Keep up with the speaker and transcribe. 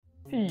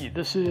Hey,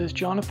 this is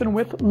Jonathan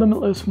with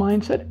Limitless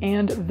Mindset,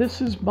 and this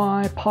is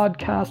my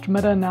podcast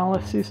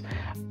meta-analysis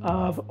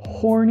of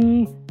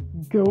horny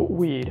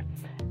goatweed.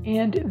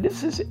 And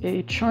this is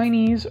a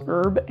Chinese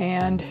herb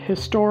and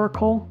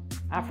historical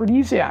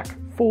aphrodisiac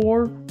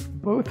for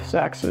both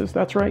sexes.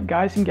 That's right,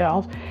 guys and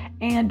gals.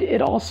 And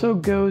it also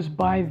goes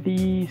by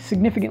the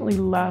significantly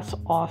less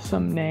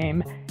awesome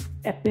name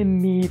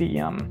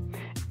Epimedium.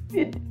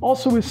 It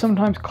also is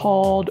sometimes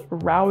called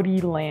rowdy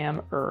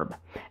lamb herb.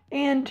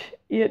 And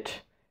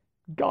it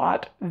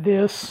got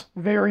this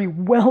very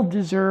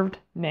well-deserved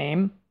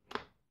name,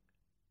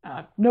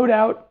 no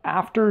doubt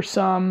after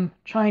some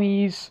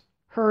Chinese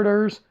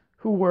herders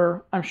who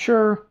were, I'm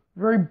sure,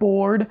 very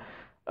bored,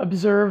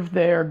 observed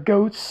their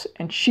goats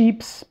and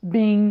sheeps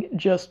being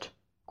just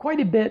quite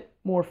a bit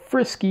more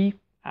frisky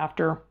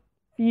after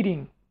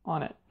feeding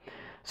on it.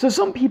 So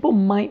some people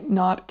might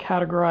not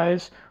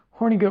categorize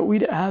horny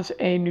goatweed as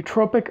a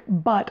nootropic,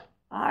 but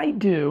I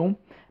do,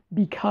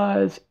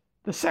 because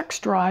the sex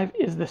drive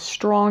is the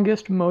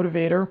strongest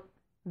motivator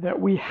that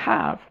we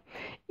have.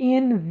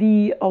 In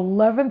the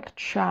 11th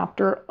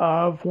chapter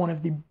of one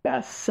of the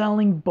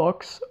best-selling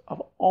books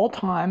of all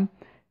time,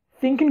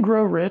 Think and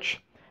Grow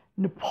Rich,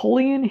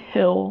 Napoleon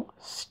Hill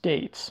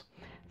states,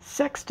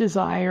 "Sex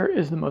desire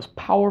is the most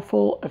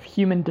powerful of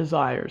human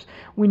desires.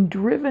 When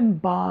driven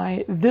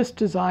by this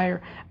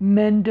desire,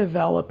 men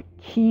develop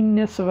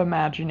keenness of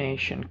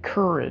imagination,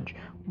 courage,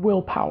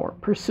 willpower,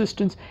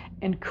 persistence,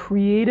 and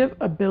creative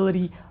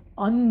ability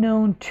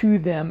unknown to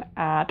them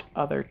at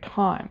other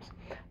times.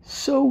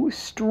 So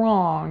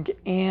strong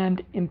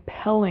and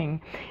impelling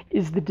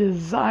is the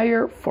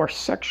desire for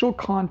sexual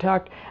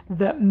contact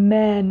that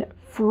men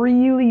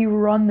freely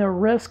run the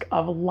risk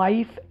of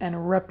life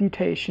and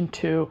reputation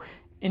to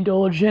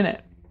indulge in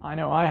it." I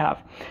know I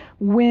have.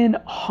 When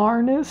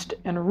harnessed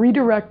and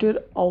redirected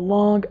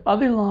along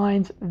other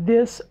lines,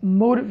 this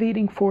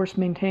motivating force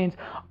maintains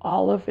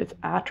all of its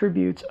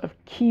attributes of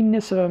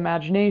keenness of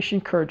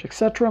imagination, courage,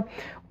 etc.,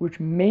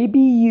 which may be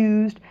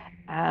used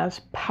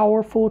as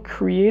powerful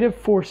creative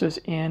forces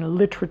in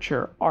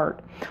literature,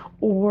 art,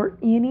 or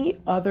any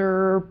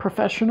other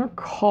profession or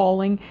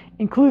calling,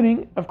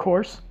 including, of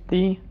course,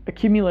 the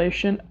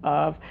accumulation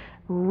of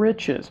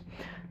riches.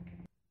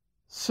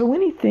 So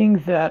anything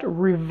that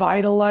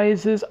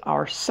revitalizes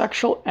our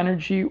sexual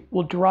energy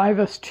will drive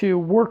us to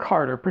work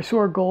harder, pursue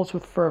our goals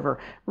with fervor,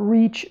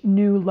 reach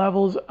new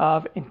levels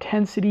of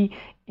intensity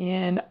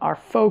in our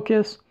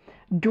focus,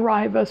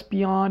 drive us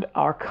beyond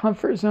our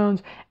comfort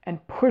zones,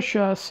 and push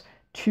us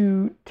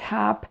to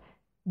tap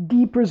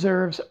deep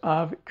reserves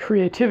of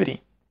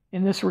creativity.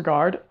 In this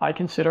regard, I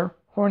consider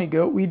horny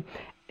goatweed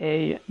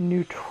a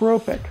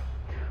nootropic.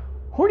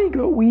 Horny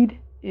goatweed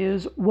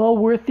is well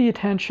worth the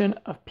attention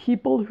of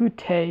people who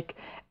take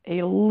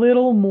a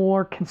little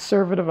more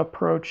conservative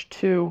approach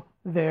to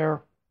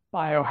their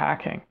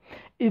biohacking.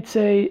 It's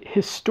a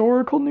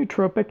historical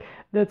nootropic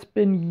that's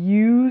been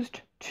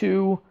used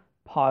to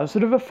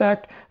positive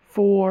effect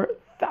for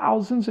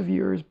thousands of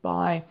years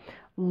by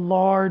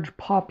large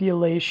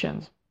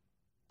populations.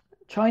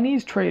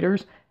 Chinese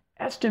traders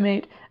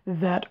estimate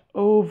that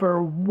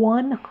over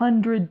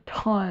 100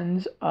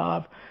 tons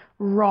of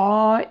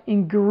raw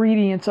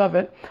ingredients of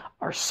it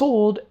are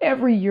sold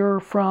every year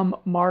from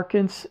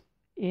markets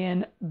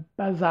in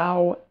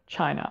Bazhou,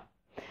 China.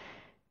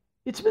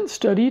 It's been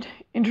studied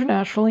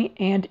internationally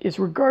and is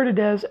regarded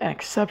as an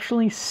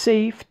exceptionally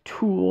safe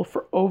tool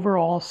for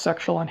overall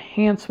sexual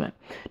enhancement.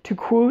 To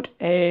quote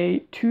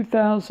a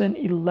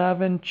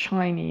 2011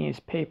 Chinese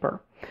paper,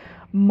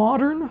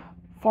 modern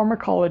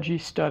pharmacology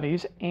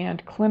studies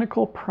and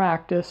clinical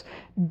practice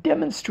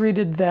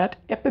demonstrated that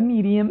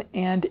Epimedium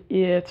and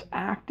its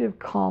active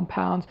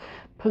compounds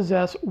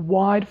possess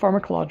wide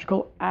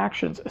pharmacological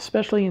actions,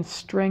 especially in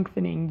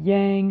strengthening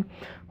yang,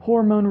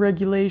 hormone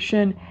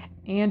regulation,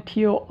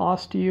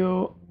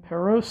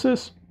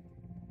 anti-osteoporosis,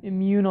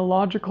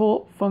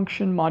 immunological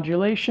function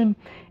modulation,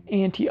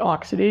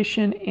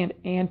 antioxidation and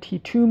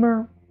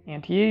anti-tumor,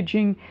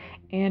 anti-aging,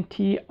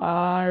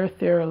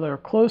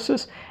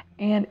 anti-atherosclerosis,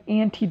 and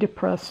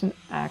antidepressant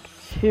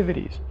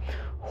activities.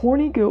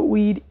 Horny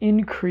goatweed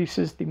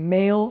increases the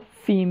male,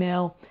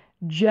 female,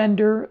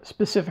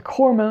 gender-specific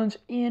hormones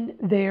in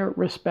their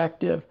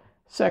respective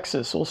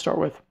sexes. So we'll start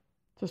with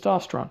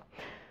testosterone.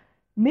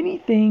 Many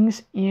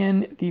things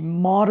in the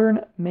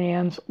modern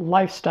man's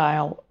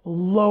lifestyle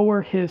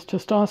lower his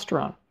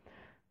testosterone.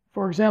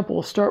 For example,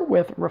 we'll start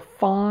with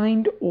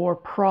refined or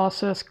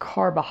processed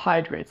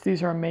carbohydrates.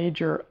 These are a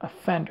major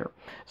offender.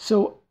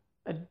 So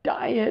a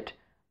diet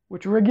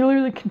which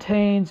regularly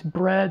contains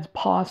breads,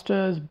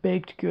 pastas,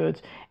 baked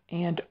goods,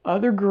 and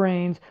other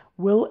grains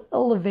will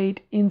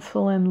elevate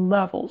insulin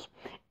levels.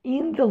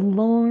 In the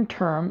long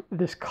term,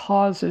 this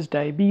causes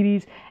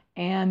diabetes,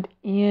 and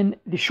in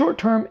the short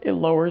term, it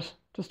lowers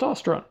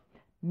testosterone.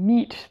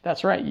 Meat,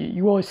 that's right.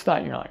 You always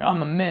thought you're like,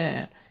 I'm a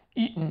man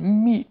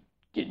eating meat,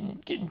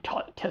 getting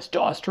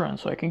testosterone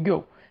so I can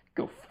go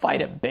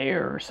fight a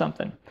bear or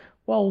something.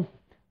 Well,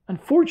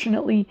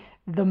 unfortunately,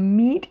 the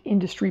meat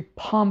industry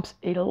pumps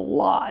a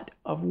lot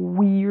of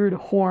weird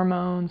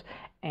hormones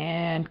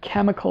and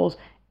chemicals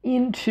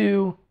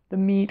into the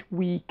meat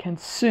we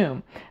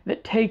consume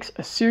that takes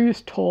a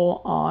serious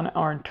toll on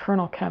our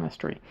internal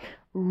chemistry,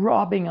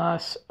 robbing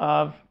us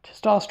of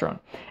testosterone.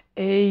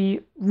 A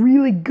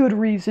really good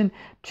reason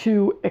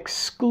to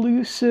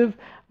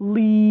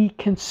exclusively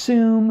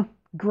consume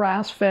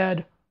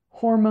grass-fed,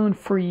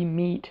 hormone-free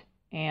meat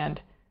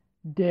and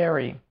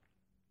dairy.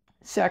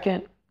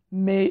 Third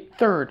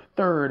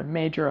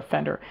major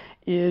offender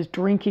is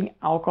drinking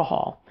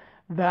alcohol.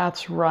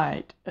 That's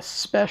right,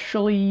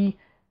 especially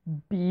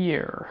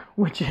beer,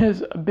 which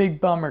is a big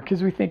bummer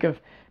because we think of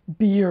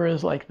beer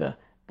as like the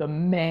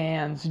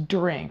man's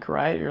drink,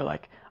 right? You're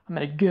like, I'm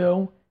gonna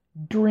go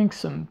drink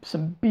some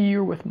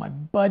beer with my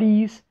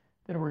buddies.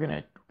 Then we're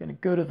gonna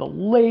go to the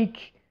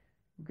lake.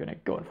 We're gonna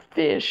go and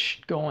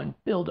fish, go and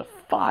build a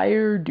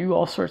fire, do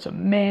all sorts of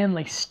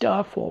manly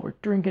stuff while we're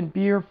drinking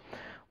beer.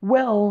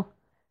 Well,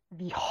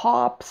 the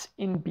hops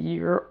in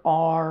beer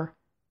are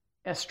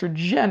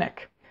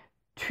estrogenic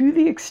to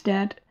the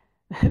extent,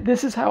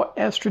 this is how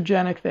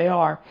estrogenic they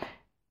are,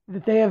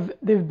 that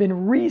they've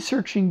been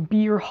researching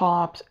beer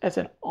hops as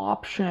an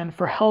option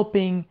for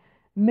helping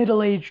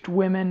middle-aged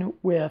women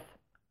with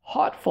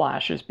hot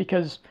flashes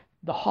because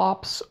the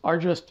hops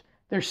are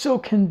they're so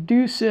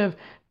conducive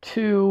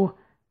to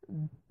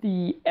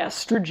the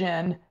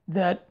estrogen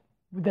that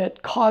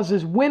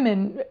causes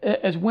women,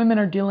 as women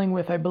are dealing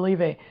with, I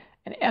believe, an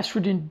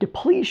estrogen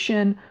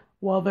depletion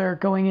while they're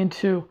going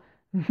into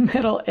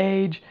middle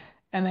age,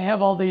 and they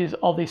have all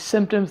these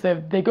symptoms.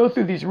 They go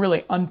through these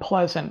really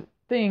unpleasant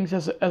things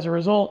as a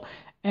result.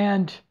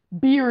 And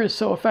beer is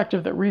so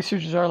effective that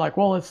researchers are like,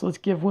 well, let's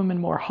give women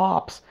more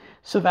hops.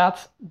 So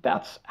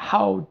that's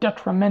how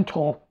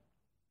detrimental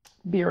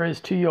beer is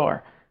to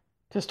your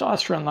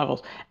testosterone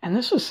levels. And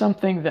this was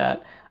something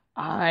that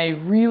I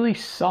really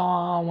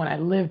saw when I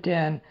lived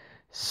in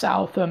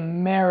South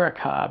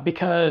America,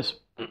 because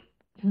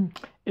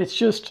it's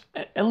just,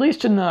 at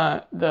least in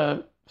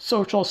the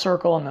social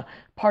circle in the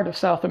part of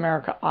South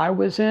America I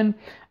was in,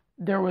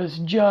 there was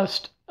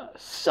just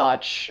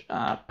such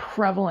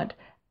prevalent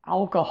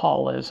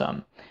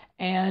alcoholism.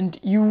 And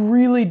you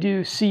really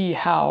do see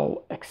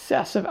how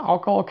excessive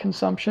alcohol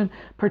consumption,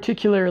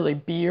 particularly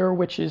beer,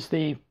 which is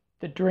the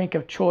drink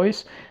of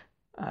choice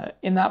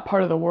in that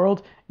part of the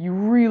world, you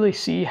really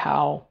see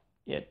how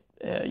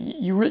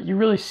you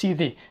really see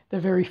the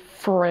very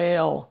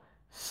frail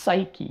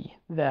psyche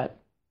that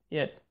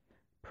it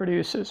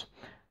produces.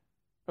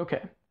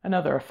 Okay,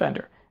 another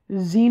offender.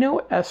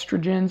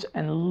 Xenoestrogens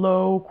and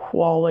low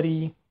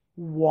quality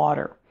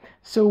water.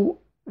 So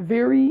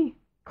very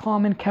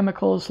common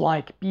chemicals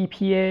like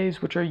BPAs,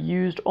 which are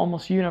used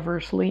almost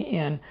universally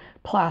in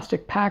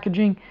plastic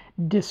packaging,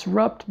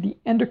 disrupt the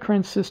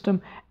endocrine system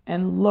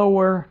and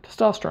lower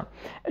testosterone.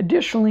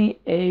 Additionally,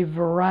 a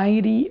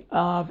variety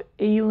of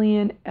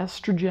alien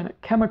estrogenic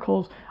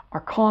chemicals are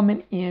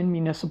common in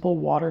municipal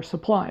water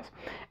supplies.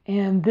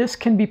 And this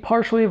can be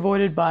partially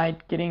avoided by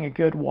getting a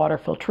good water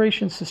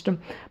filtration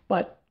system,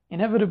 but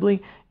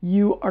inevitably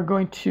you are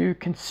going to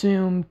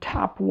consume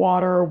tap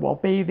water while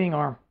bathing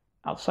or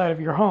outside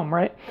of your home,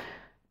 right?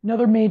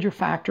 Another major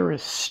factor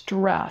is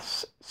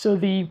stress. So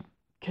the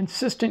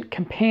consistent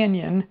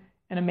companion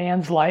in a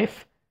man's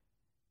life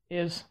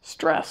is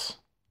stress.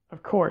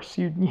 Of course,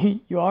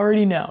 you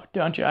already know,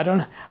 don't you? I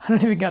don't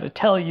even got to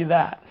tell you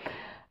that.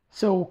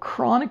 So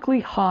chronically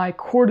high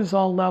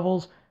cortisol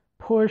levels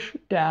push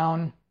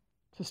down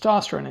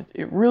testosterone.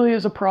 It really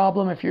is a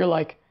problem. If you're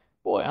like,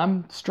 boy,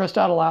 I'm stressed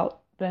out a lot,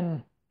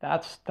 then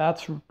that's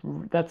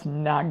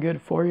not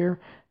good for your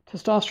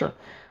testosterone.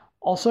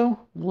 Also,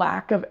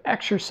 lack of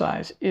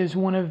exercise is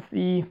one of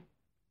the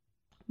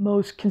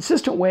most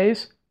consistent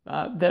ways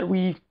that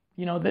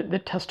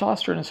that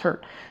testosterone is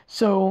hurt.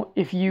 So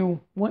if you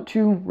want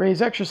to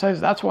raise exercise,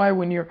 that's why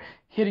when you're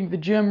hitting the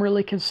gym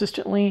really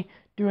consistently,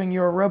 doing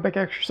your aerobic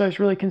exercise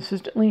really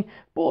consistently,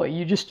 boy,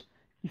 you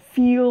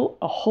feel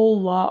a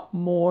whole lot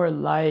more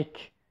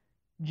like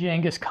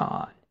Genghis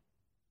Khan,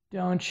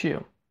 don't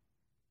you?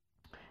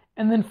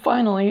 And then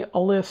finally,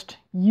 I'll list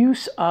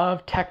use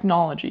of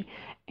technology.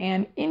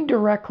 And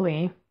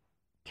indirectly,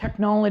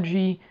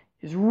 technology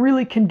is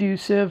really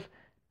conducive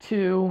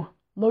to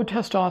low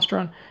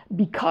testosterone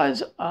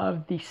because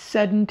of the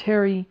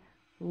sedentary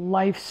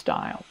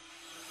lifestyle.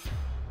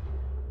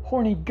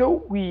 Horny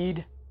goat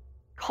weed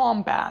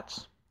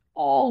combats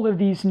all of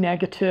these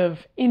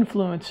negative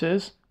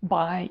influences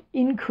by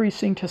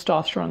increasing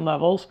testosterone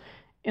levels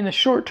in the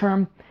short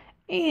term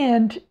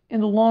and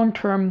in the long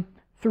term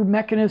through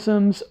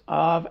mechanisms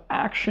of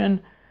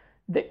action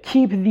that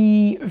keep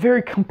the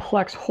very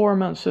complex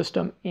hormone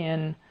system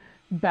in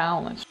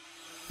balance.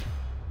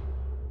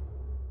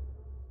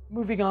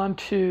 Moving on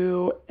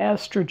to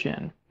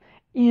estrogen.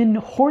 In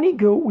horny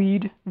goat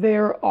weed,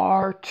 there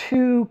are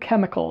two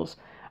chemicals,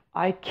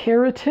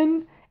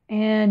 icaritin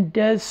and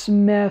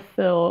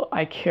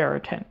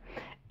desmethyl-icaritin.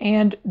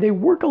 And they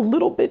work a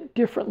little bit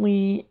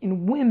differently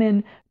in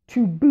women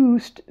to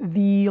boost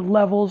the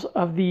levels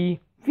of the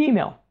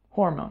female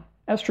hormone,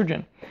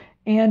 estrogen.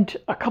 And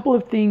a couple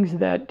of things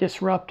that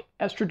disrupt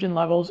estrogen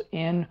levels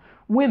in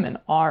women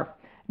are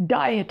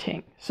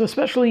dieting. So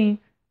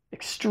especially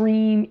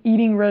extreme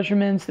eating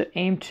regimens that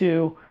aim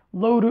to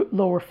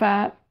lower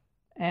fat,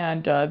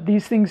 and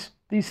these things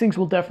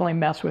will definitely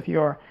mess with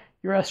your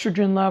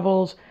estrogen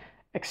levels.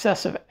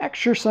 Excessive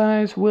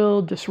exercise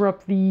will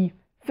disrupt the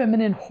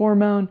feminine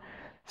hormone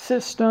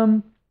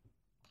system.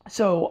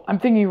 So I'm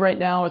thinking right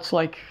now it's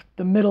like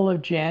the middle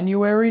of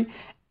January,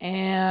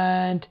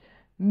 and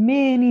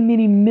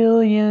many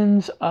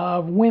millions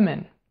of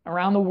women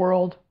around the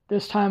world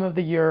this time of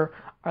the year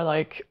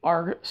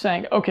are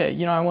saying,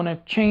 okay, I want to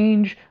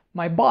change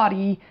my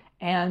body.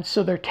 And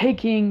so they're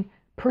taking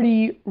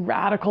pretty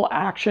radical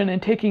action,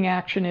 and taking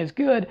action is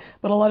good,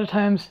 but a lot of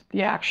times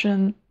the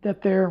action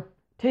that they're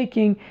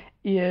taking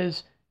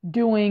is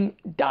doing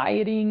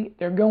dieting.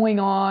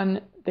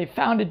 They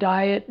found a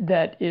diet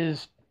that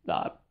is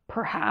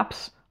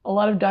perhaps a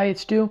lot of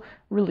diets do,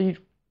 really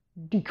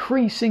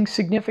decreasing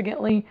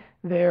significantly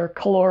their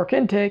caloric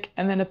intake,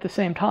 and then at the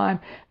same time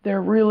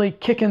they're really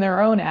kicking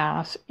their own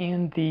ass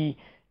in the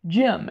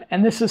gym.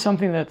 And this is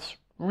something that's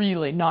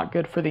really not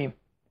good for the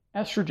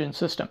estrogen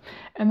system.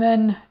 And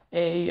then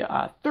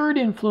a third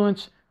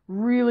influence,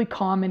 really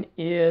common,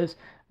 is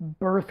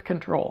birth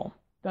control.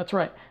 That's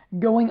right.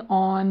 Going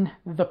on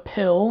the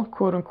pill,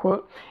 quote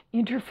unquote,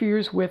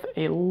 interferes with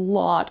a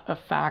lot of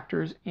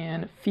factors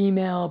in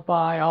female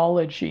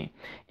biology.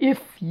 If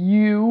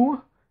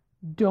you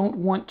don't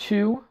want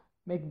to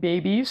make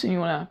babies and you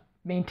want to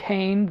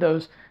maintain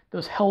those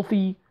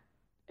healthy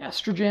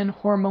estrogen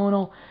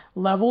hormonal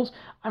levels,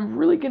 I'm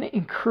really going to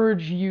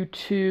encourage you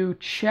to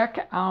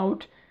check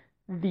out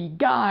the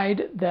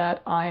guide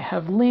that I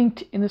have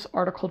linked in this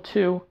article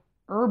to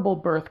herbal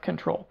birth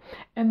control.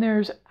 And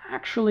there's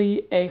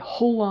actually a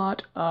whole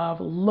lot of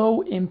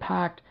low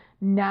impact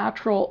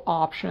natural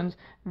options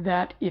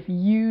that, if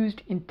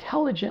used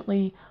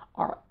intelligently,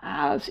 are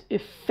as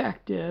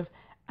effective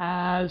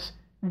as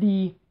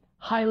the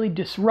highly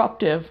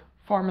disruptive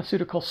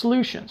pharmaceutical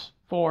solutions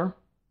for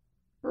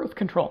birth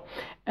control.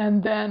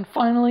 And then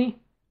finally,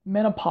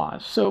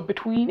 menopause. So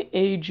between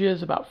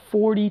ages about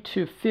 40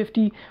 to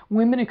 50,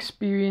 women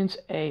experience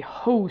a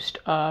host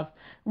of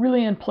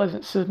really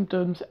unpleasant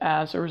symptoms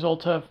as a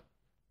result of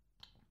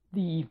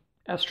the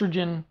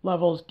estrogen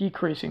levels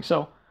decreasing.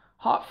 So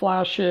hot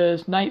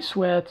flashes, night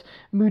sweats,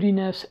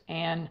 moodiness,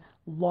 and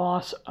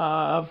loss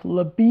of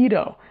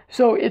libido.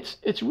 So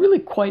it's really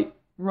quite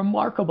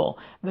remarkable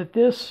that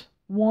this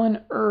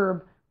one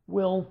herb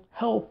will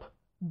help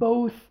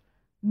both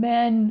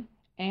men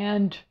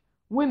and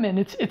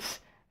women.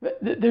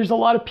 There's a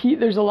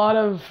lot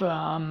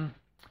of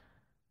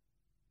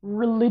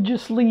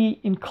religiously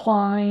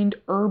inclined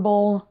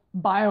herbal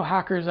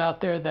biohackers out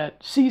there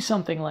that see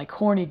something like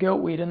horny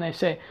goatweed and they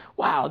say,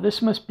 wow,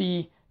 this must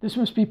be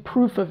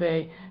proof of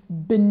a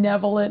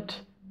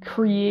benevolent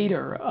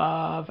creator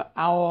of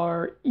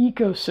our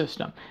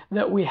ecosystem,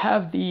 that we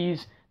have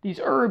these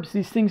herbs,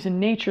 these things in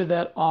nature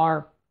that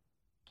are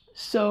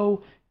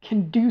so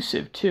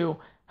conducive to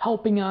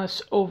helping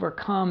us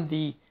overcome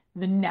the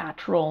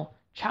natural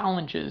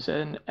challenges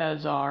and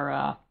as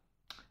our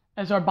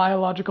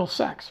biological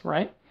sex,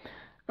 right?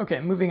 Okay,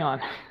 moving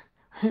on.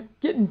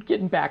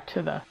 getting back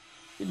to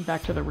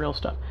the real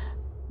stuff.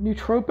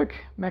 Nootropic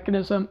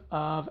mechanism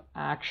of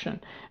action.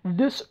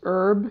 This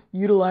herb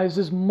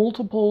utilizes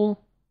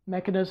multiple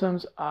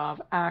mechanisms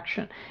of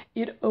action.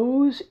 It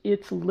owes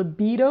its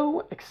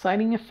libido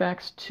exciting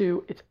effects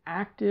to its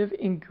active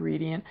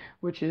ingredient,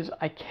 which is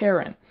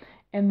Icariin.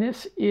 And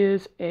this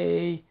is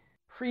a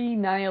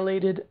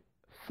prenulated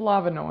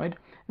flavonoid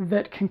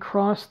that can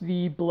cross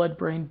the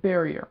blood-brain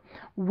barrier,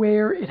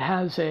 where it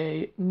has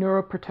a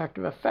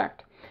neuroprotective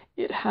effect.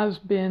 It has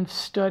been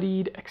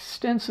studied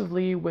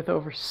extensively with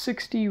over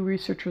 60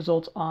 research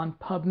results on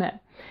PubMed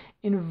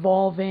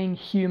involving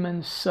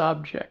human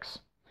subjects.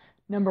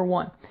 Number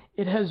one,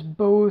 it has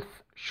both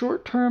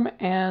short-term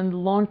and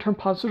long-term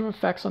positive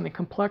effects on the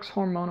complex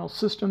hormonal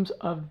systems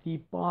of the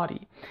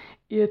body.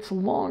 Its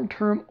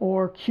long-term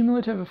or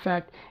cumulative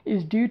effect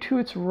is due to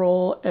its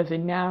role as a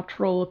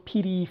natural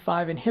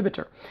PDE5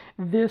 inhibitor.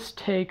 This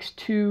takes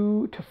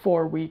 2 to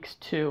 4 weeks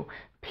to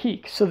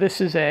peak, so this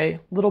is a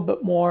little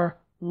bit more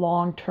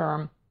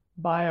long-term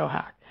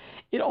biohack.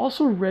 It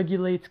also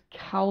regulates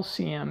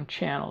calcium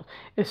channels,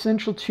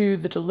 essential to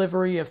the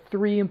delivery of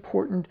 3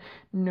 important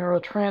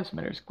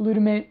neurotransmitters: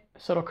 glutamate,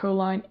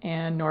 acetylcholine,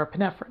 and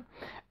norepinephrine.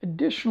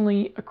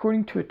 Additionally,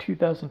 according to a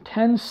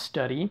 2010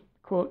 study,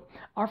 quote,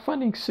 our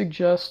findings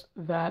suggest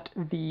that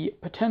the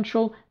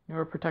potential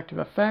neuroprotective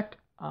effect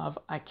of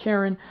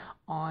Icariin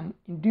on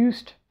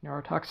induced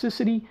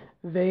neurotoxicity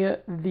via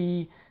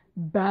the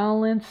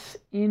balance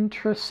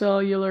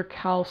intracellular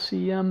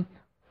calcium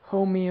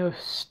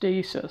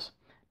homeostasis.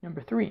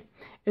 Number 3,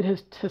 it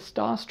has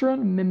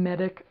testosterone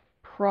mimetic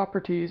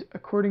properties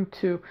according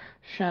to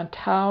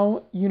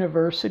Shantou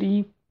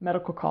University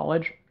Medical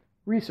College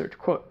research.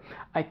 Quote,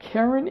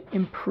 Icariin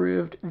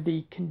improved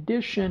the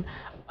condition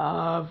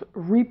of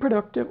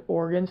reproductive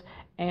organs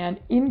and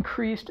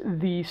increased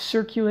the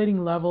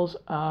circulating levels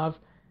of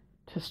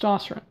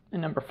testosterone.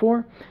 And number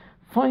 4,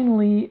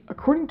 finally,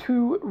 according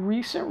to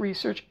recent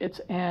research, it's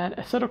an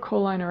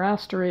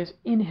acetylcholinesterase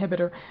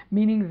inhibitor,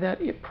 meaning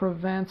that it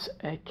prevents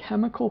a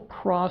chemical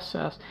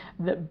process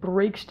that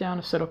breaks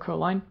down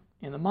acetylcholine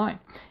in the mind.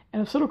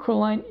 And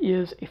acetylcholine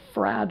is a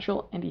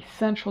fragile and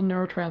essential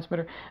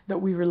neurotransmitter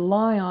that we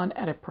rely on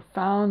at a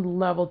profound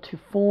level to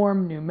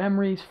form new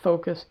memories,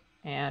 focus,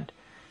 and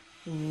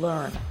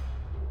learn.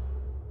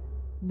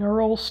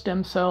 Neural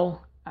stem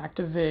cell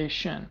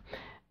activation.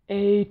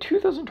 A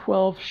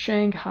 2012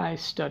 Shanghai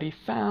study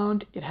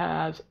found it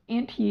has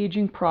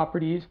anti-aging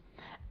properties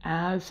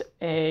as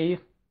a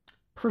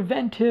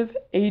preventive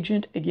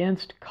agent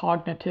against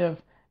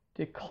cognitive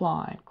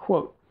decline.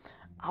 Quote,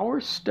 our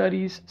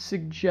studies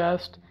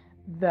suggest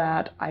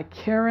that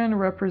Icariin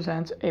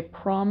represents a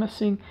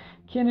promising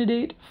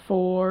candidate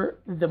for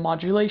the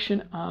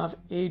modulation of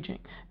aging.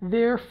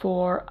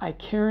 Therefore,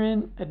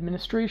 Icariin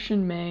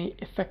administration may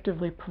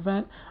effectively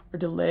prevent or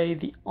delay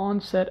the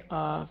onset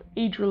of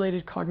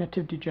age-related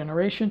cognitive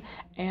degeneration,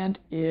 and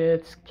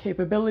its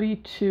capability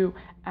to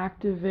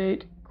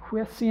activate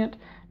quiescent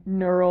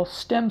neural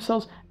stem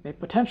cells may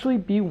potentially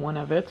be one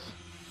of its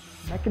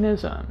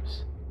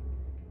mechanisms.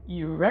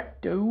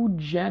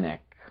 Erectogenic.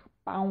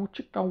 Bow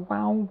chicka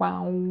wow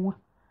wow.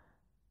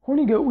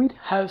 Horny goatweed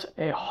has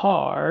a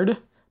hard,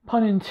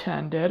 pun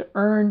intended,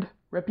 earned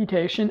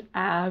reputation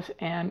as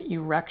an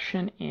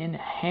erection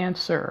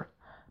enhancer.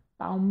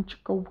 Bow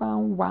chicka wow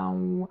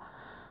wow.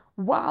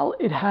 While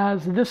it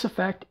has this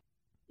effect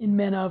in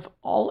men of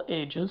all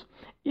ages,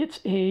 it's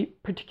a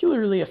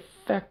particularly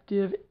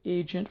effective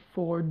agent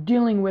for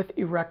dealing with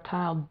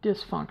erectile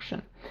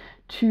dysfunction.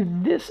 To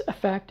this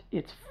effect,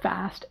 it's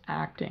fast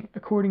acting.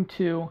 According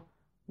to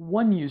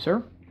one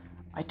user,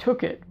 I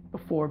took it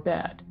before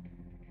bed,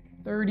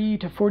 30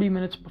 to 40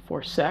 minutes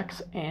before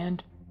sex,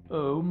 and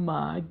oh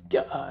my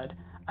God,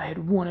 I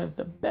had one of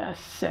the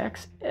best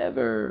sex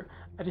ever.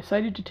 I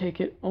decided to take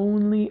it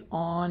only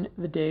on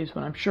the days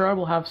when I'm sure I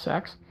will have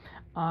sex.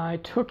 I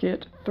took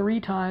it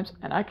 3 times,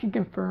 and I can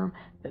confirm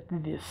that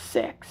the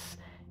sex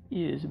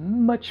is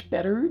much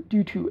better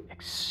due to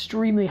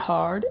extremely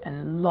hard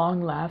and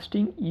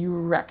long-lasting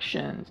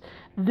erections.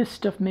 This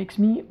stuff makes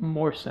me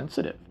more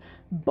sensitive,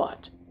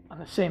 but at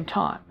the same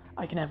time,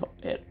 I can have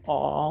it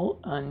all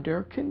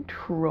under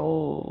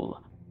control.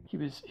 He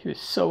was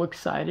so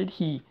excited.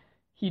 He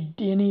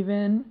didn't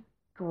even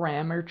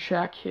grammar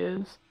check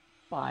his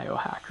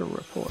biohacker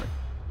report.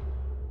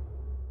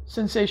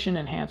 Sensation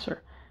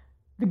enhancer.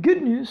 The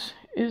good news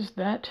is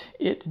that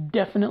it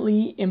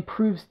definitely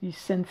improves the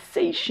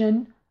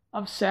sensation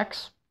of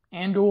sex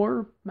and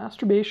or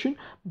masturbation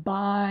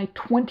by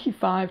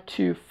 25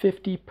 to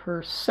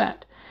 50%.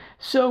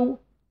 So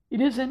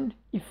it is an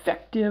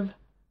effective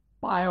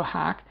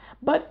biohack,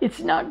 but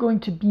it's not going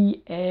to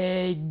be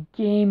a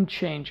game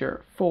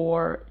changer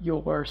for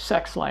your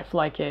sex life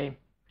like a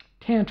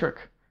tantric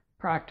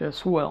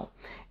practice will.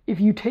 If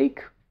you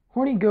take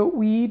horny goat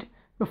weed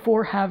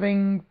before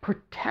having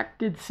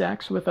protected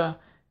sex with a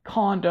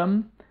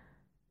condom,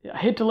 I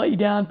hate to let you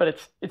down,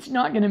 but it's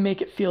not going to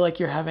make it feel like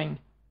you're having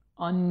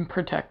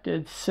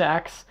unprotected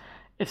sex.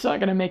 It's not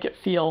going to make it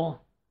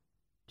feel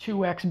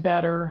 2x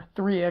better,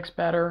 3x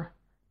better,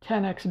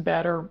 10x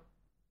better,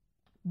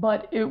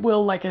 but it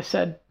will, like I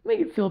said, make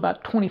it feel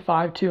about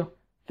 25 to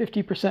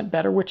 50%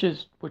 better, which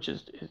is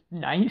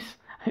nice.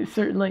 I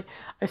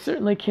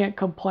certainly can't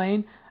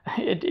complain.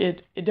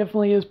 It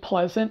definitely is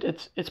pleasant.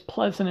 It's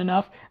pleasant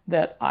enough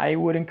that I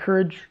would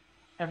encourage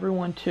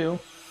everyone to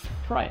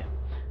try it.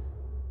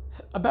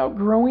 About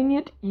growing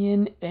it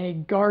in a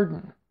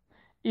garden.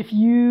 If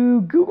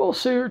you Google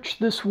search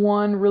this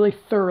one really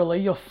thoroughly,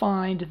 you'll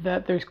find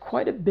that there's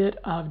quite a bit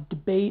of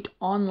debate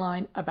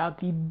online about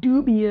the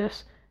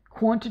dubious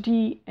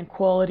quantity and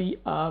quality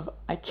of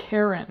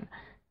Icariin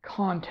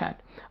content,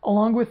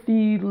 along with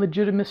the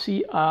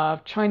legitimacy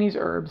of Chinese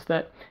herbs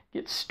that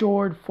get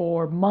stored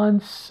for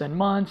months and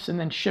months and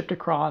then shipped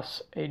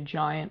across a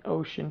giant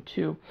ocean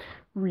to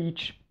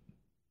reach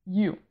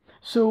you.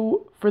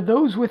 So for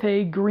those with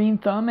a green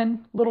thumb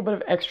and a little bit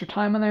of extra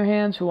time on their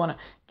hands who want to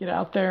get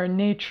out there in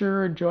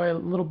nature, enjoy a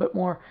little bit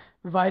more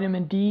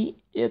vitamin D,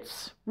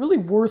 it's really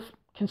worth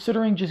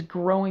considering just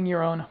growing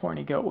your own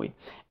horny goat weed.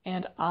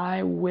 And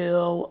I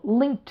will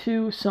link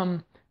to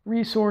some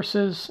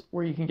resources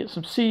where you can get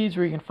some seeds,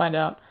 where you can find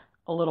out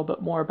a little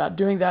bit more about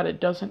doing that. It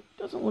doesn't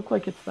look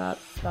like it's that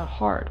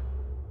hard.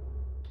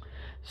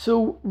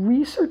 So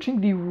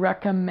researching the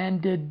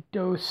recommended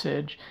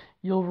dosage,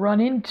 you'll run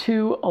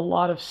into a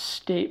lot of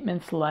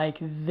statements like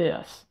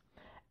this.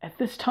 At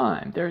this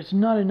time, there is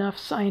not enough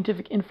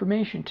scientific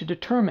information to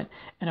determine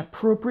an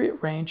appropriate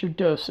range of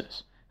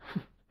doses,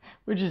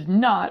 which is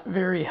not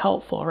very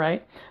helpful,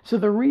 right? So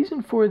the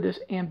reason for this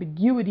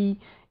ambiguity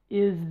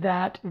is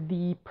that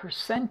the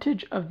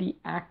percentage of the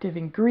active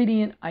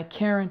ingredient,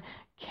 Icariin,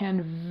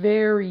 can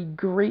vary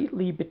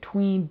greatly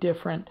between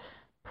different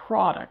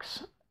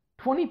products.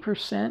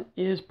 20%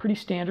 is pretty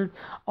standard,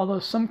 although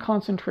some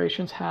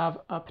concentrations have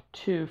up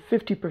to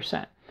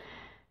 50%.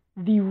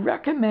 The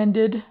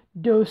recommended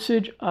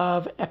dosage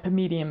of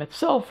epimedium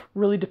itself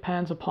really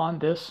depends upon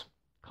this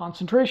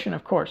concentration,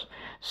 of course.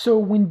 So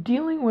when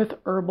dealing with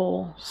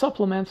herbal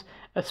supplements,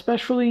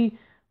 especially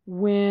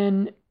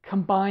when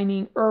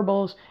combining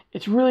herbals,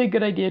 it's really a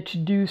good idea to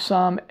do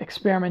some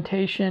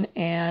experimentation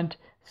and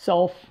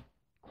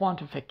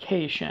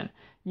self-quantification.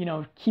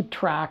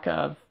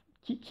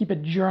 Keep a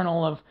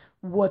journal of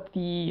what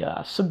the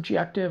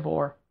subjective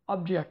or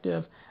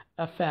objective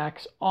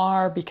effects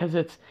are, because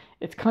it's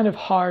kind of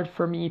hard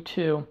for me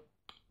to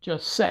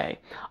just say.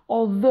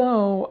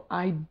 Although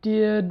I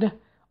did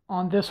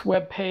on this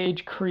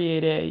webpage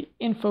create a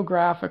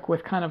infographic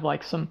with kind of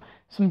like some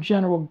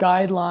general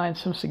guidelines,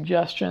 some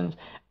suggestions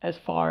as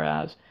far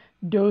as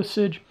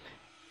dosage.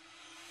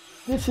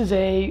 This is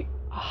a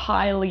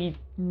highly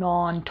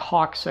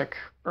non-toxic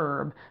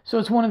herb, so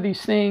it's one of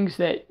these things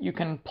that you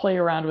can play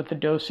around with the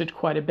dosage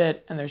quite a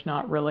bit, and there's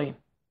not really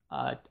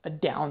a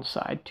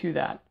downside to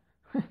that.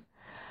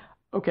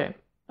 Okay,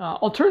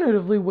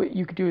 alternatively, what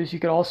you could do is you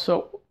could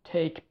also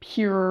take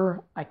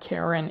pure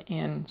Icariin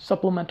in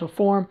supplemental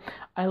form.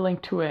 I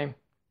linked to a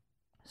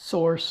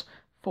source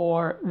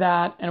for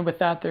that, and with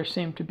that there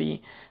seem to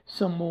be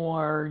some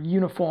more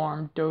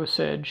uniform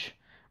dosage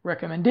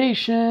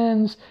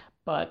recommendations.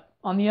 But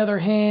on the other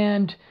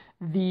hand,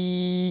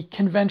 the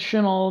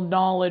conventional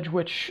knowledge,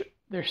 which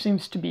there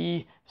seems to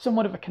be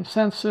somewhat of a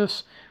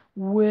consensus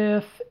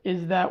with,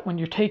 is that when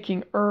you're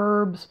taking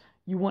herbs,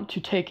 you want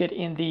to take it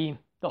in the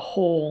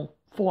whole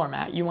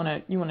format. You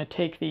want to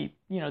take the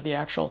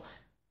actual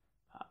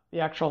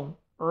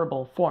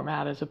herbal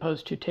format as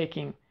opposed to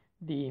taking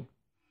the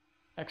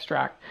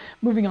extract.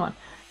 Moving on,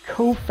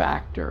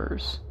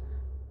 cofactors.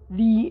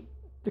 The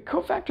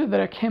cofactor that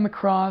I came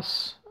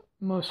across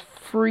most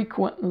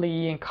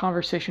frequently in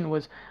conversation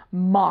was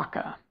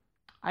maca,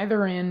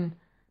 either in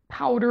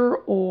powder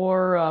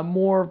or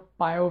more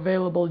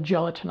bioavailable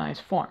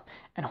gelatinized form.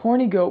 And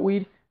horny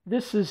goatweed,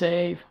 this is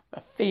a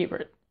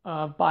favorite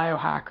of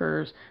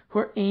biohackers who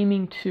are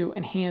aiming to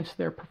enhance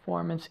their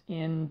performance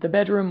in the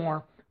bedroom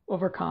or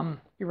overcome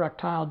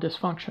erectile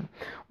dysfunction.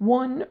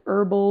 One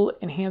herbal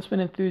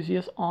enhancement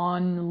enthusiast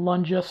on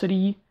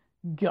Longecity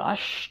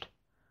gushed,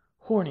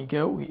 "Horny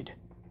goatweed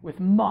with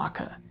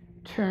maca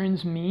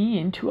turns me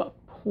into a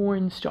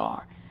porn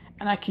star,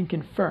 and I can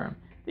confirm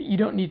that you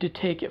don't need to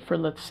take it for,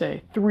 let's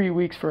say, 3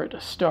 weeks for it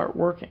to start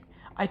working.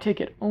 I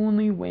take it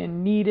only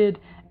when needed,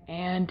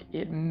 and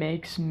it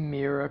makes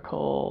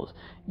miracles."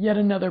 Yet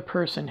another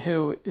person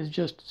who is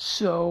just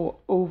so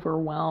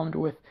overwhelmed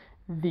with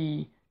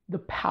the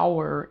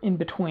power in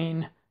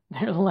between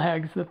their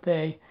legs that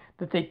they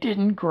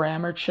didn't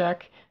grammar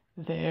check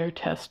their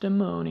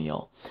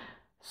testimonial.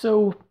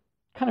 So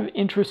kind of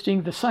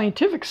interesting. The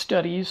scientific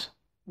studies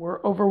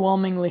were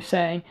overwhelmingly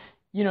saying,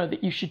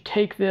 that you should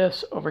take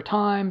this over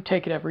time,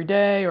 take it every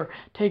day, or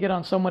take it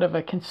on somewhat of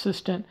a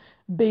consistent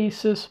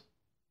basis.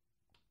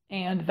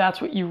 And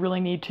that's what you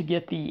really need to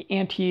get the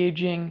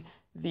anti-aging,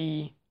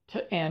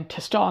 and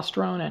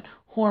testosterone and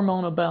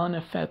hormonal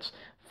benefits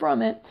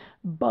from it.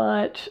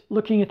 But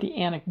looking at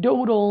the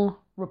anecdotal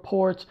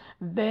reports,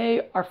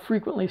 they are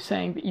frequently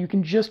saying that you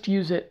can just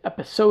use it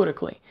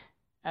episodically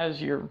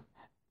as you're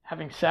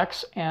having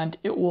sex, and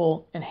it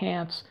will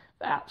enhance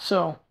that.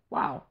 So,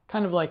 wow,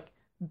 kind of like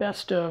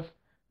best of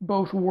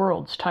both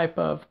worlds type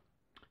of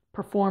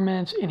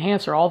performance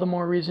enhancer. All the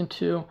more reason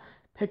to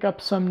pick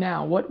up some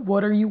now.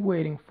 What are you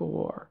waiting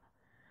for?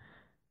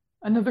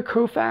 Another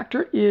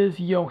cofactor is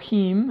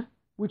yohim,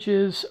 which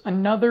is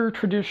another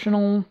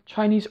traditional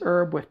Chinese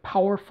herb with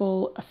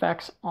powerful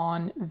effects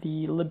on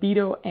the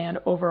libido and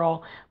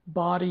overall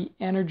body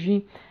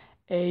energy.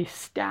 A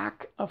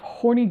stack of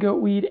horny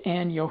goatweed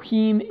and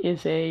yohim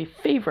is a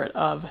favorite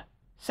of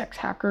sex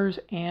hackers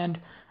and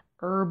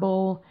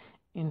herbal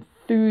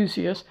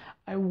enthusiasts.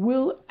 I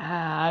will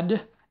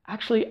add,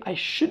 actually, I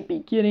should be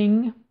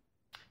getting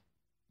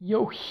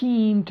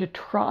yohim to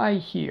try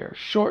here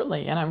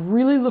shortly, and I'm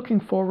really looking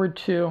forward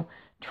to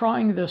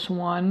trying this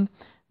one.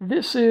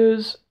 This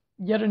is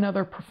yet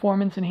another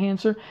performance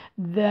enhancer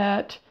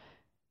that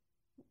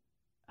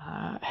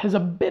has a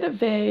bit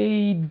of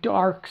a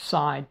dark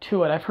side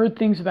to it. I've heard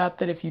things about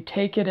that if you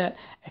take it at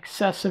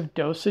excessive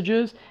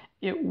dosages,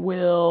 it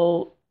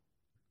will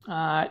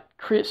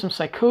create some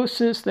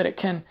psychosis, that it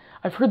can...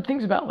 I've heard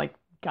things about like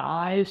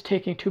guys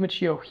taking too much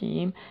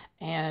yohim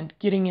and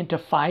getting into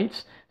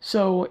fights.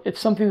 So it's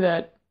something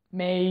that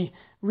may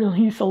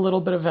release a little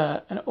bit of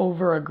an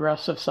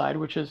over-aggressive side,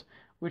 which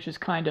is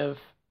kind of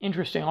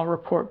interesting. I'll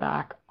report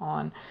back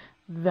on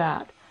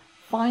that.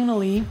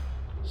 Finally,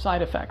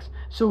 side effects.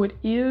 So it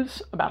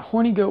is about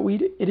horny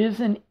goatweed. It is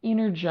an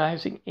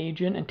energizing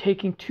agent, and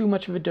taking too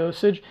much of a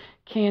dosage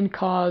can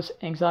cause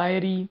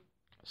anxiety,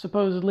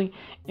 supposedly.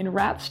 In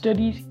rat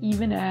studies,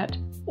 even at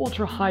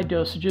ultra-high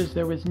dosages,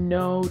 there was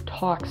no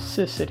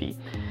toxicity.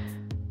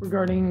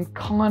 Regarding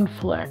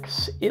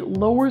conflicts, it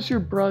lowers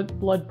your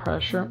blood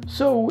pressure,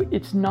 so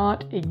it's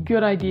not a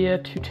good idea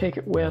to take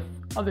it with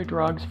other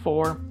drugs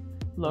for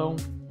low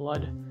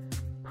blood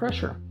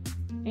pressure.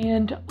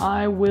 And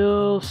I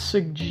will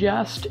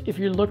suggest, if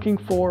you're looking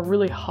for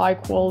really high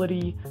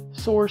quality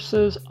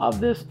sources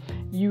of this,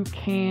 you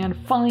can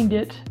find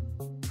it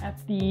at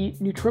the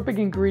nootropic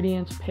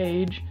ingredients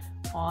page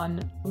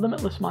on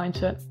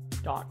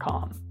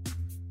limitlessmindset.com.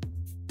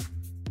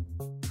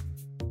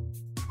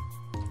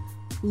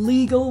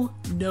 Legal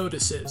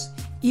notices.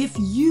 If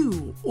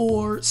you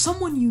or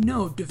someone you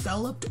know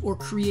developed or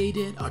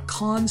created a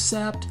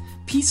concept,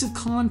 piece of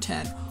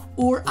content,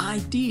 or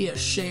idea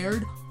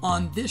shared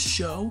on this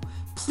show,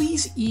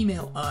 please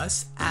email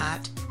us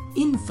at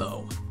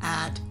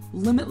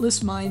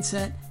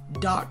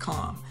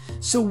info@limitlessmindset.com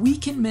so we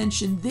can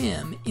mention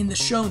them in the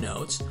show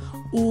notes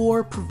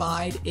or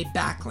provide a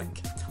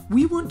backlink.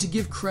 We want to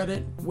give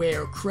credit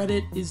where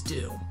credit is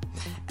due.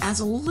 As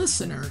a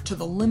listener to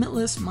the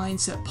Limitless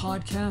Mindset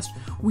podcast,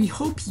 we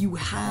hope you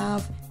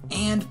have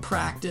and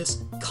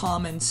practice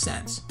common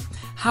sense.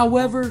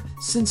 However,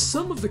 since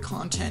some of the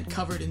content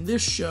covered in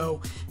this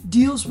show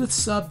deals with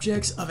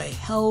subjects of a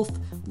health,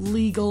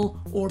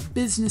 legal, or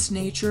business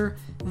nature,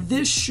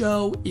 this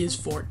show is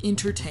for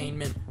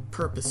entertainment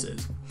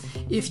purposes.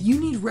 If you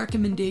need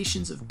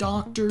recommendations of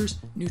doctors,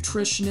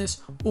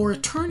 nutritionists, or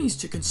attorneys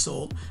to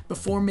consult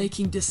before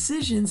making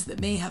decisions that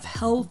may have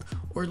health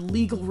or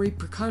legal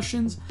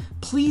repercussions,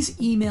 please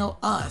email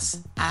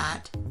us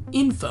at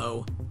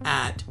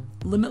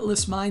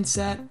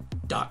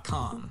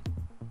info@limitlessmindset.com.